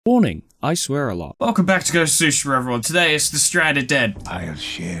Warning, I swear a lot. Welcome back to Ghost of Tsushima, everyone. Today it's the Stranded Dead. I'll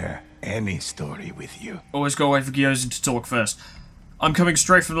share any story with you. Always gotta wait for Gyoza to talk first. I'm coming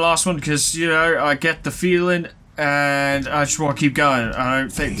straight from the last one because, you know, I get the feeling and I just want to keep going. I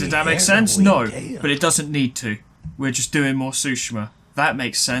don't think, did that make sense? No, but it doesn't need to. We're just doing more Tsushima. That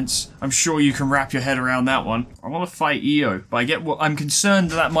makes sense. I'm sure you can wrap your head around that one. I want to fight Io, but I'm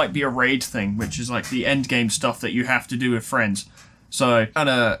concerned that might be a raid thing, which is like the end game stuff that you have to do with friends. So,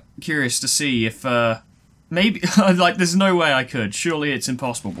 kinda curious to see if, maybe, like, there's no way I could. Surely it's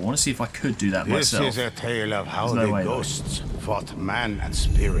impossible, but I want to see if I could do that myself. This is a tale of how the ghosts fought man and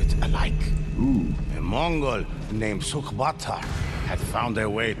spirit alike. Ooh. A Mongol named Sukbatar had found a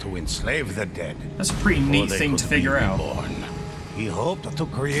way to enslave the dead. That's a pretty neat thing to figure out. He hoped to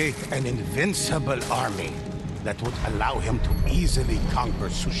create an invincible army that would allow him to easily conquer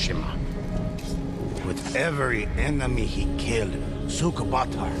Tsushima. With every enemy he killed,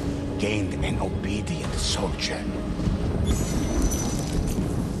 Sukbatar gained an obedient soldier.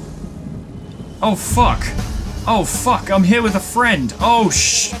 Oh fuck! Oh fuck, I'm here with a friend! Oh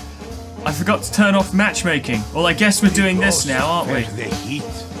shh! I forgot to turn off matchmaking. Well, I guess we're doing this now, aren't we? The heat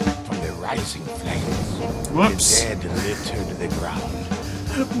from the rising flames. Whoops. The dead littered the ground.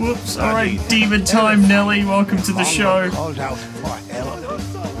 Whoops. Alright, demon time, Nelly. Welcome to the show. Called out for help.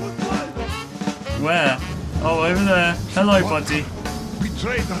 Where? Oh, over there. Hello, buddy.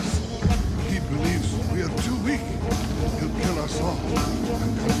 Betrayed us. He believes we are too weak. He'll kill us all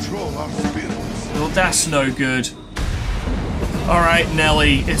and control our spirits. Well, that's no good. Alright,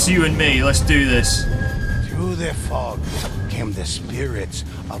 Nelly, it's you and me. Let's do this. Through the fog came the spirits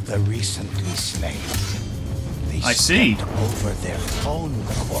of the recently slain. They stepped over their own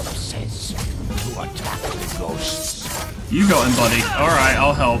corpses to attack the ghosts. You got him, buddy. Alright,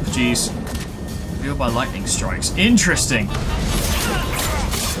 I'll help. Jeez. Revealed by lightning strikes. Interesting.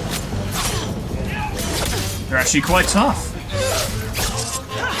 They're actually quite tough.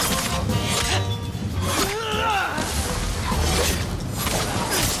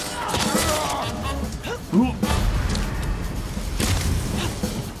 Ooh.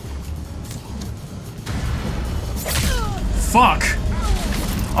 Fuck!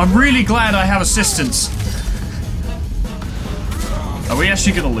 I'm really glad I have assistance. Are we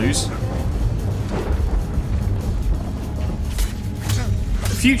actually gonna lose?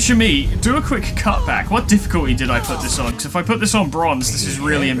 Future me, do a quick cutback. What difficulty did I put this on? Because if I put this on bronze, this is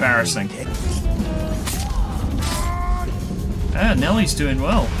really embarrassing. Ah, Nellie's doing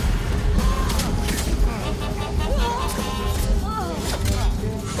well.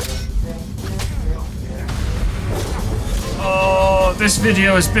 Oh, this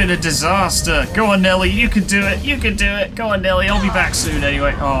video has been a disaster. Go on, Nellie, you can do it. You can do it. Go on, Nellie, I'll be back soon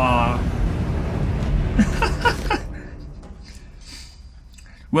anyway. Aww.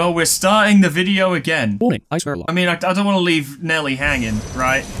 Well, we're starting the video again. Warning, I swear a lot. I mean, I don't want to leave Nelly hanging,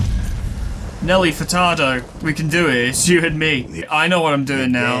 right? Nelly Furtado, we can do it. It's you and me. I know what I'm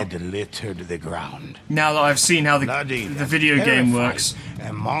doing now. The dead littered the ground. Now that I've seen how the video game works.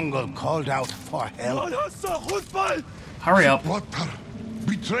 A Mongol called out for help. Hurry up. Sukbatar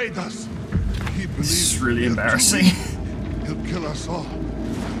betrayed us. He believes This is really we are too embarrassing. weak. He'll kill us all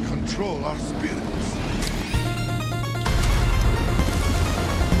and control our spirits.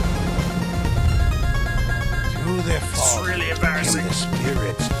 Through the fog really embarrassing. came the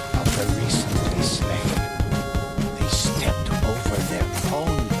spirits of the recently slain. They stepped over their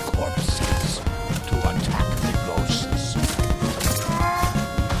own corpses to attack the ghosts.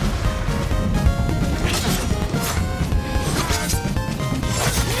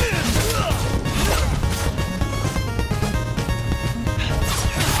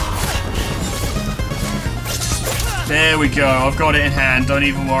 There we go. I've got it in hand. Don't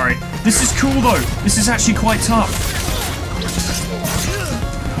even worry. This is cool though. This is actually quite tough.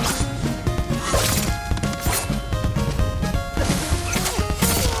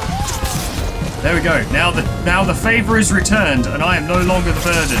 There we go. Now the favor is returned, and I am no longer the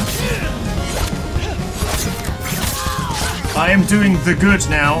burden. I am doing the good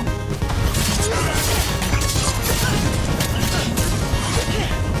now.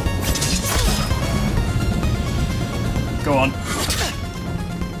 Go on.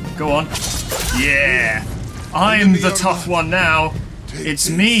 Go on. Yeah. I am the tough one now. It's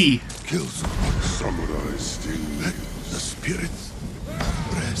me. Kills samurai sting. Let the spirits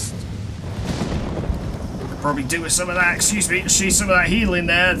rest. Probably do with some of that. Excuse me. See some of that healing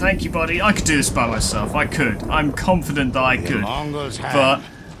there. Thank you, buddy. I could do this by myself. I could. I'm confident that I could. Mongols But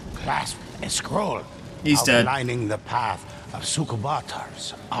clasped a scroll. He's dead. Outlining the path of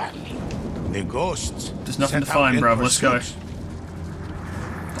Sukbatar's army. The ghosts. There's nothing to set out find, in bruv. Let's go. pursuit.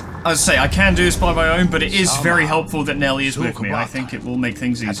 I'd say I can do this by my own, but it is very helpful that Nelly is with me. I think it will make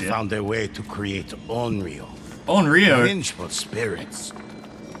things easier. Found a way to create Onryo. Onryo? Vengeful spirits.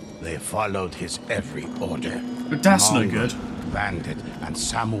 They followed his every order. But that's Mongol, no good. Bandit and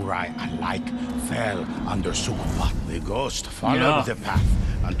samurai alike fell under Sukubat. The ghost followed the path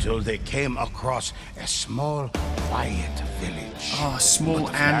until they came across a small, quiet village. Ah, small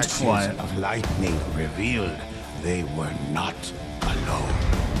but and flashes quiet. of lightning revealed they were not alone.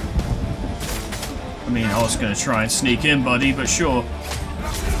 I mean, I was gonna try and sneak in, buddy, but sure.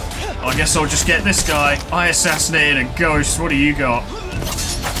 I guess I'll just get this guy. I assassinated a ghost. What do you got?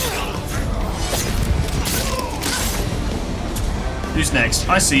 Who's next?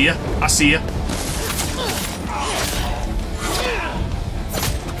 I see ya. I see ya.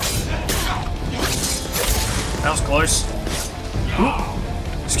 That was close.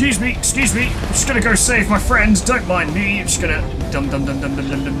 Ooh. Excuse me, excuse me. I'm just gonna go save my friends. Don't mind me. I'm just gonna dum dum dum dum dum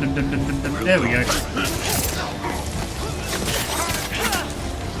dum dum dum dum dum dum. There we go.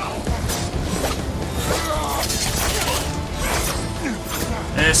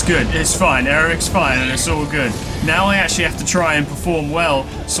 It's good. It's fine. Eric's fine, and it's all good. Now I actually have to try and perform well,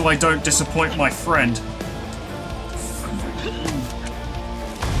 so I don't disappoint my friend.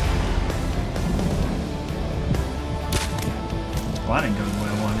 Well, that didn't go the way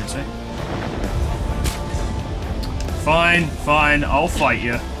I wanted it to. Fine, fine. I'll fight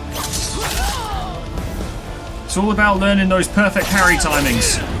you. It's all about learning those perfect parry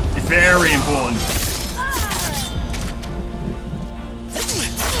timings. It's very important.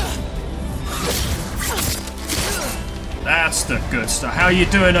 That's the good stuff. How you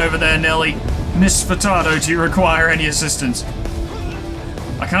doing over there, Nelly? Miss Furtado, do you require any assistance?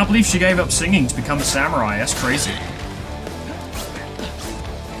 I can't believe she gave up singing to become a samurai. That's crazy.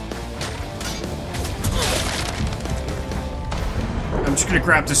 I'm just gonna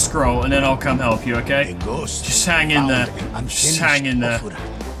grab the scroll and then I'll come help you, okay? Just hang in there. Just hang in there.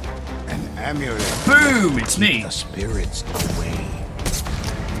 An amulet. Boom! It's me. The spirits away.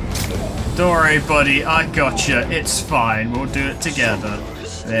 Don't worry, buddy. I gotcha. It's fine. We'll do it together.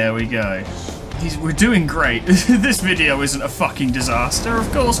 There we go. We're doing great. This video isn't a fucking disaster,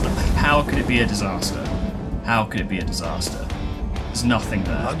 of course not. How could it be a disaster? How could it be a disaster? There's nothing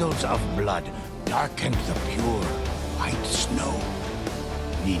there. Puddles of blood darkened the pure white snow,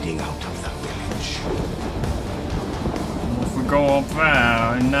 leading out of the village. If we go up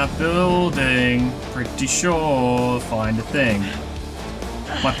there in that building, pretty sure we'll find a thing.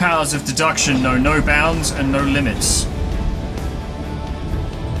 My powers of deduction know no bounds and no limits.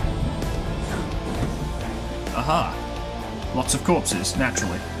 Aha. Lots of corpses,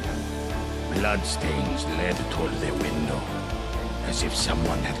 naturally. Bloodstains led toward the window, as if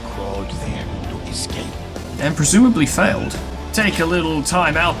someone had crawled there to escape. And presumably failed. Take a little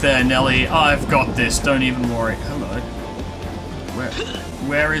time out there, Nelly. I've got this. Don't even worry. Hello.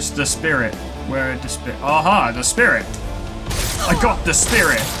 Where is the spirit? Where is the spirit? Aha, the spirit. I got the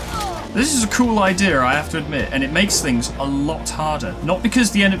spirit. This is a cool idea, I have to admit, and it makes things a lot harder. Not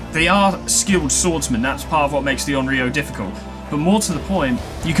because they are skilled swordsmen, that's part of what makes the Onryo difficult, but more to the point,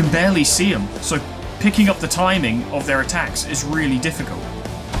 you can barely see them, so picking up the timing of their attacks is really difficult.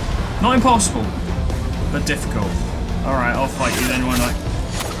 Not impossible, but difficult. Alright, I'll fight you then, won't I?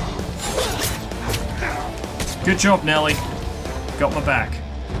 Good job, Nelly. Got my back.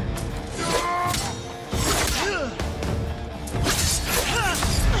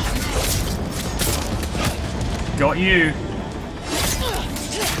 Got you.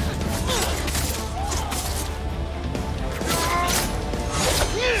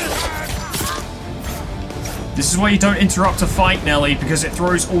 This is why you don't interrupt a fight, Nelly, because it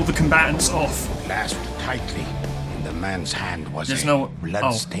throws all the combatants off. Clasped tightly in the man's hand was There's a no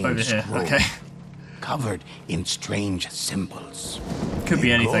bloodstained over here. scroll, Okay. covered in strange symbols. Could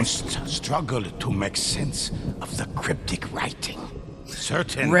be anything. Ghost struggled to make sense of the cryptic writing.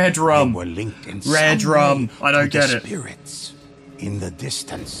 Certain Red rum. they were linked in Red some rum. way I don't to get the it. spirits. In the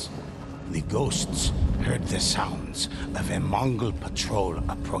distance, the ghosts heard the sounds of a Mongol patrol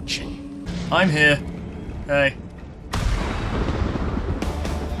approaching. I'm here. Hey.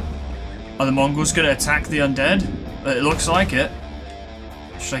 Are the Mongols gonna attack the undead? It looks like it.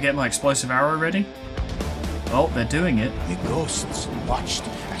 Should I get my explosive arrow ready? Oh, they're doing it. The ghosts watched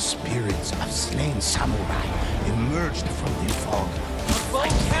as spirits of slain samurai emerged from the fog.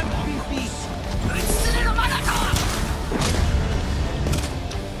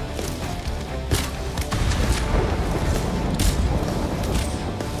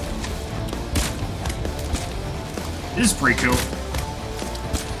 This is pretty cool.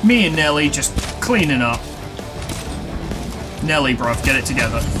 Me and Nelly just cleaning up. Nelly, bruv, get it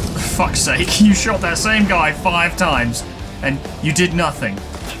together. For fuck's sake, you shot that same guy 5 times, and you did nothing.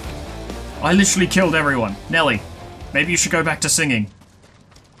 I literally killed everyone. Nelly, maybe you should go back to singing.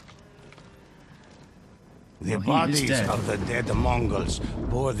 The bodies of the dead Mongols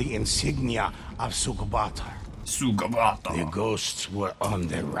bore the insignia of Sukubatar. Sugabata. The ghosts were on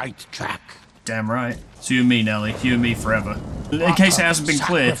the right track. Damn right. It's you and me, Nelly. You and me forever. In case it hasn't been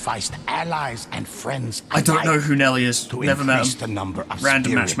clear, Sacrificed allies and friends I don't know alike who Nelly is. to Never met increase him. the number of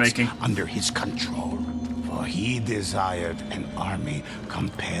Random spirits matchmaking. under his control. For he desired an army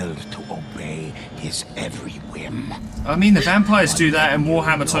compelled to obey his every whim. I mean, the vampires do that in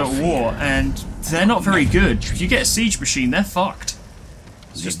Warhammer Total War, and they're not very good. If you get a siege machine, they're fucked.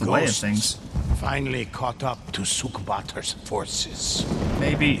 It's just the way of ghosts things. Finally caught up to Sukubatar's forces.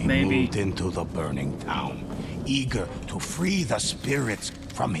 Maybe. Moved into the burning town, eager to free the spirits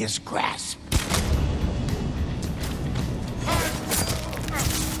from his grasp.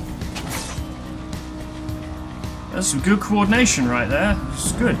 That's some good coordination right there.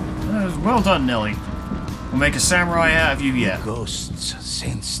 It's good. Well done, Nelly. We'll make a samurai out of you yet. Ghosts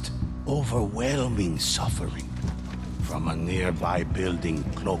sensed overwhelming suffering from a nearby building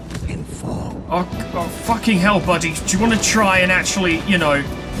cloaked in fog. Oh, fucking hell, buddy. Do you want to try and actually, you know...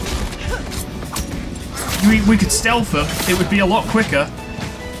 We could stealth them. It would be a lot quicker.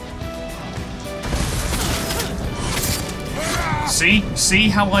 See? See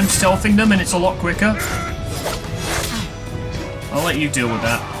how I'm stealthing them and it's a lot quicker? I'll let you deal with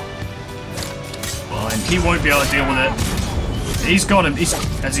that. Fine. He won't be able to deal with it. He's got him.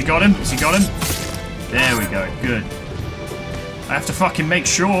 Has he got him? Has he got him? There we go. Good. I have to fucking make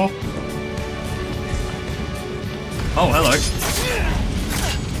sure. Oh, hello.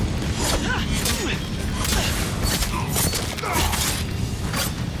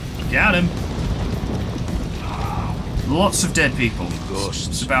 Got him. Lots of dead people. Ghosts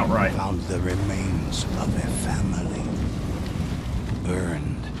It's about right. found the remains of their family,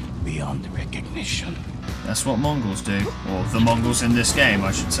 burned beyond recognition. That's what Mongols do. Or the Mongols in this game,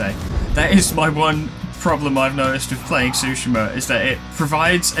 I should say. That is my one problem I've noticed with playing Tsushima, is that it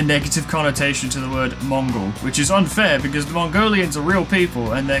provides a negative connotation to the word Mongol, which is unfair because the Mongolians are real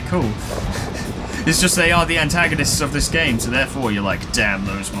people and they're cool. It's just they are the antagonists of this game, so therefore you're like, damn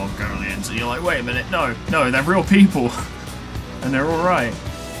those Mongolians. And you're like, wait a minute, no, they're real people. And they're alright.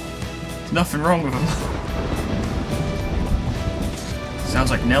 There's nothing wrong with them. Sounds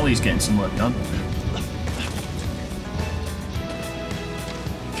like Nelly's getting some work done.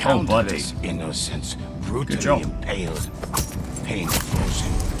 Oh, buddy. Countless innocents Good brutally job. impaled, pain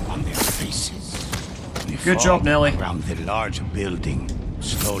frozen on their faces. The Good job, fog Nelly. around the large building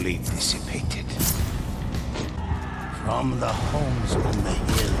slowly dissipated. From the homes on the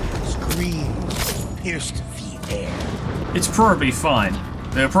hill, screams pierced the air. It's probably fine.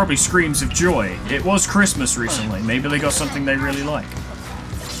 There are probably screams of joy. It was Christmas recently. Maybe they got something they really like.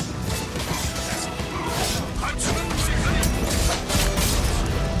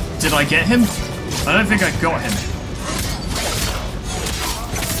 Did I get him? I don't think I got him.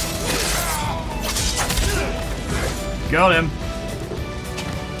 Got him.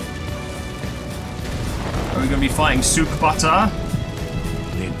 Are we going to be fighting Sukbata?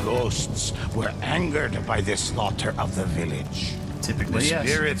 The ghosts were angered by the slaughter of the village. Typically, The yes.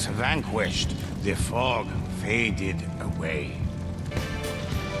 spirits vanquished, the fog faded away.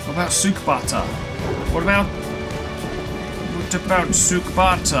 What about Sukbata? What about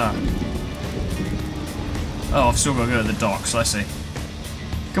Sukbata? Oh, I've still got to go to the docks, I see.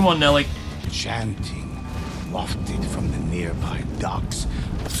 Come on, Nelly. Chanting wafted from the nearby docks,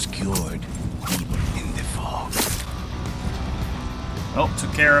 obscured deep in the fog. Oh,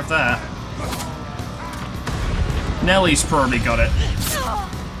 took care of that. Nelly's probably got it.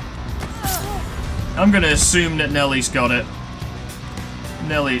 I'm gonna assume that Nelly's got it.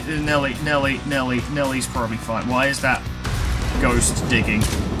 Nelly's probably fine. Why is that ghost digging?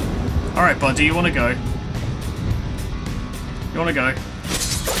 Alright, buddy, you wanna go? You wanna go?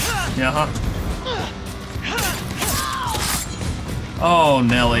 Yeah, huh? Oh,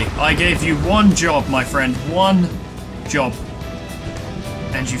 Nelly. I gave you one job, my friend. One job.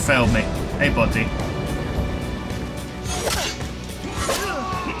 And you failed me. Hey, buddy.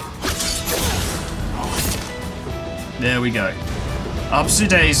 There we go. Upsy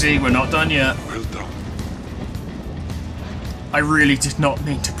daisy, we're not done yet. Well done. I really did not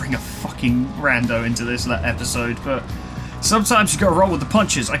mean to bring a fucking rando into this episode, but sometimes you gotta roll with the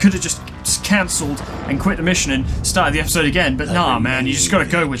punches. I could have just cancelled and quit the mission and started the episode again, but nah, man, you just gotta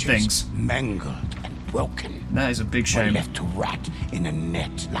go with things. Mangled and broken. That is a big Were shame. left to rot in a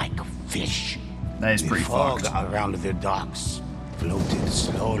net like fish. That is pretty The fog fucked. around the docks floated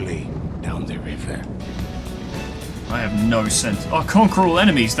slowly down the river. I have no sense. Oh, conquer all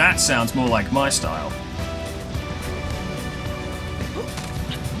enemies. That sounds more like my style.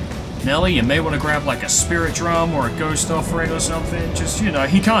 Nelly, you may want to grab like a spirit drum or a ghost offering or something. Just, you know,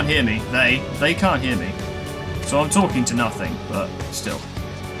 he can't hear me. They can't hear me. So I'm talking to nothing, but still.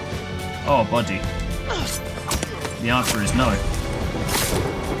 Oh, buddy. The answer is no.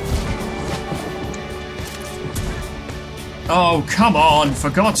 Oh, come on, for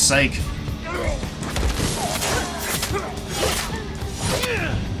God's sake.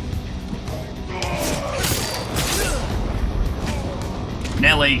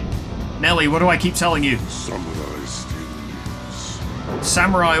 Nelly. Nelly, what do I keep telling you? Samurai still lives.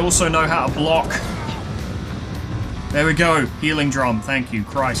 Samurai also know how to block. There we go. Healing drum. Thank you,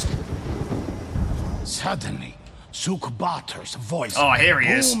 Christ. Suddenly, Sukbatar's voice Oh, here he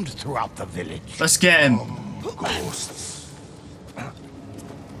is. boomed throughout the village. Let's get him. Ghosts.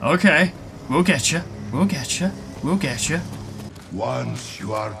 Okay. We'll get you. We'll get you. We'll get you. Once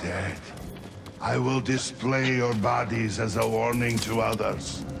you are dead, I will display your bodies as a warning to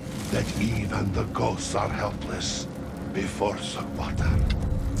others that even the ghosts are helpless before Sukbatar.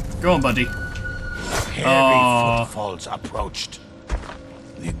 Go on, buddy. Heavy footfalls approached.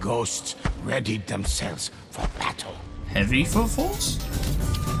 The ghosts readied themselves for battle. Heavy footfalls?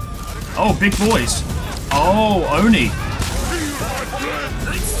 Oh, big boys. Oh, Oni.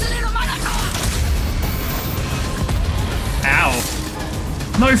 Ow.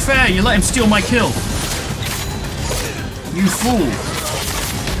 No fair, you let him steal my kill. You fool.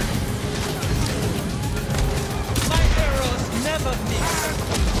 My arrows never miss.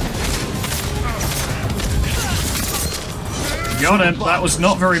 Got him. That was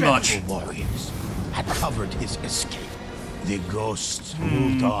not very much. Dreadful warriors had covered his escape. The ghosts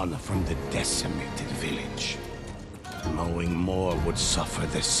moved on from the decimated village, knowing more would suffer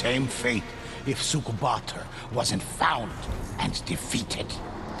the same fate if Sukbatar wasn't found and defeated.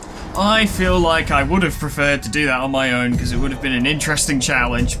 I feel like I would have preferred to do that on my own because it would have been an interesting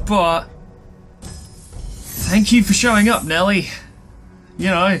challenge, but thank you for showing up, Nelly. You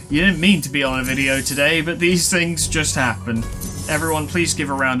know, you didn't mean to be on a video today, but these things just happen. Everyone, please give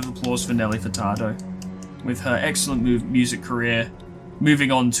a round of applause for Nelly Furtado. With her excellent music career,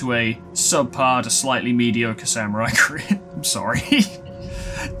 moving on to a subpar to slightly mediocre samurai career. I'm sorry.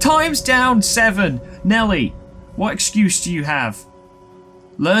 Times down 7. Nelly, what excuse do you have?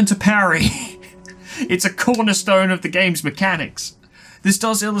 Learn to parry. It's a cornerstone of the game's mechanics. This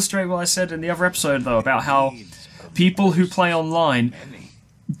does illustrate what I said in the other episode, though, about how people who play online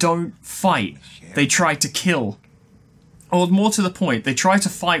don't fight. They try to kill. Or more to the point, they try to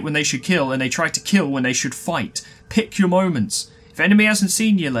fight when they should kill, and they try to kill when they should fight. Pick your moments. If the enemy hasn't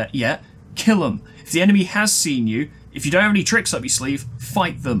seen you yet, kill them. If the enemy has seen you, if you don't have any tricks up your sleeve,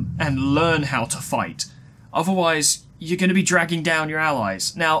 fight them and learn how to fight. Otherwise, you're going to be dragging down your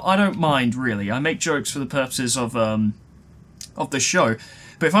allies. Now, I don't mind, really. I make jokes for the purposes of the show.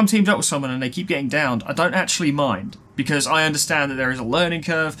 But if I'm teamed up with someone and they keep getting downed, I don't actually mind. Because I understand that there is a learning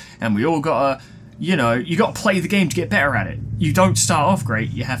curve, and we all gotta, you know, you gotta play the game to get better at it. You don't start off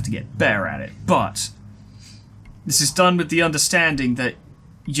great, you have to get better at it. But this is done with the understanding that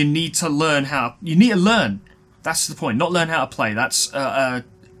you need to learn how... You need to learn. That's the point. Not learn how to play. That's a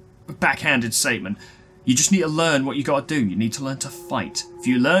backhanded statement. You just need to learn what you gotta do. You need to learn to fight. If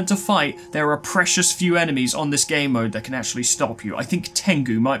you learn to fight, there are precious few enemies on this game mode that can actually stop you. I think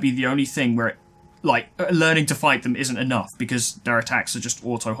Tengu might be the only thing where, learning to fight them isn't enough, because their attacks are just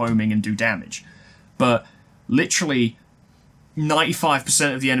auto-homing and do damage. But literally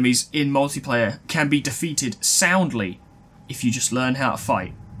 95% of the enemies in multiplayer can be defeated soundly if you just learn how to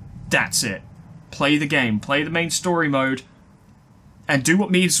fight. That's it. Play the game, play the main story mode, and do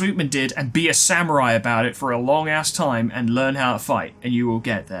what me and Sweetman did and be a samurai about it for a long-ass time and learn how to fight, and you will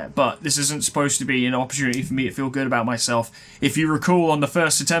get there. But this isn't supposed to be an opportunity for me to feel good about myself. If you recall, on the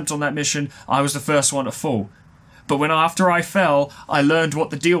first attempt on that mission, I was the first one to fall. But after I fell, I learned what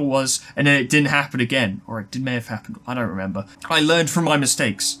the deal was, and then it didn't happen again. Or it may have happened, I don't remember. I learned from my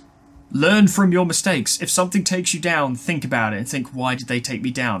mistakes. Learn from your mistakes. If something takes you down, think about it and think, why did they take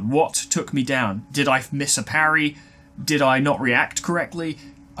me down? What took me down? Did I miss a parry? Did I not react correctly?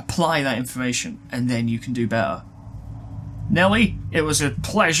 Apply that information, and then you can do better. Nelly, it was a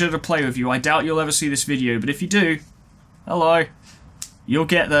pleasure to play with you. I doubt you'll ever see this video, but if you do, hello. You'll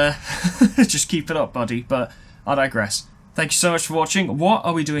get there. Just keep it up, buddy, but I digress. Thank you so much for watching. What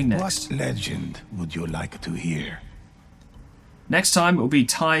are we doing next? What legend would you like to hear? Next time it will be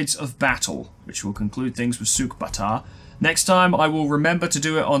Tides of Battle, which will conclude things with Sukbatar. Next time I will remember to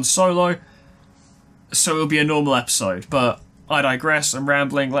do it on solo. so it'll be a normal episode. But I digress, I'm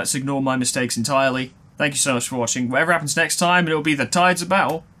rambling, let's ignore my mistakes entirely. Thank you so much for watching. Whatever happens next time, it'll be the Tides of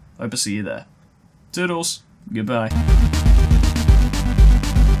Battle. Hope to see you there. Toodles. Goodbye.